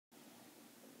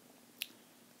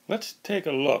Let's take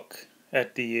a look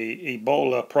at the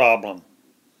Ebola problem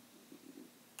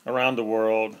around the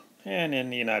world and in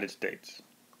the United States.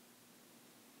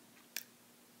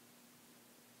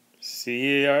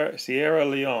 Sierra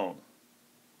Leone,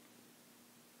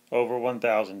 over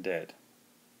 1,000 dead.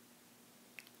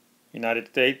 United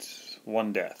States,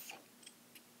 1 death.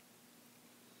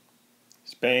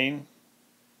 Spain,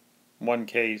 1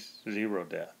 case, 0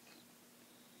 death.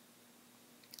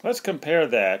 Let's compare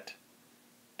that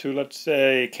to, let's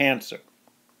say, cancer.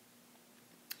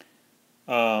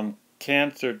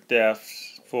 Cancer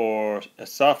deaths for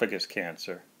esophagus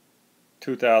cancer,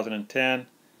 2010,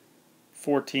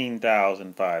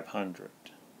 14,500.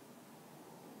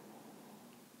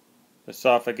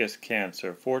 Esophagus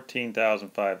cancer,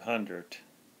 14,500.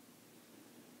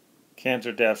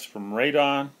 Cancer deaths from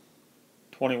radon,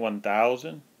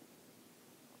 21,000.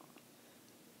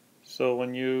 So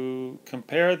when you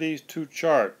compare these two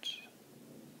charts,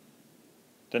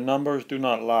 the numbers do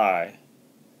not lie.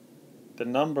 The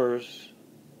numbers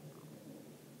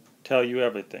tell you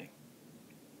everything.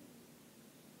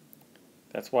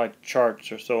 That's why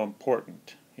charts are so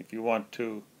important. If you want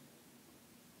to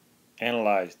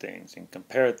analyze things and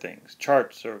compare things,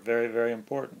 charts are very, very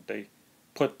important. They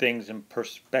put things in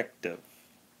perspective.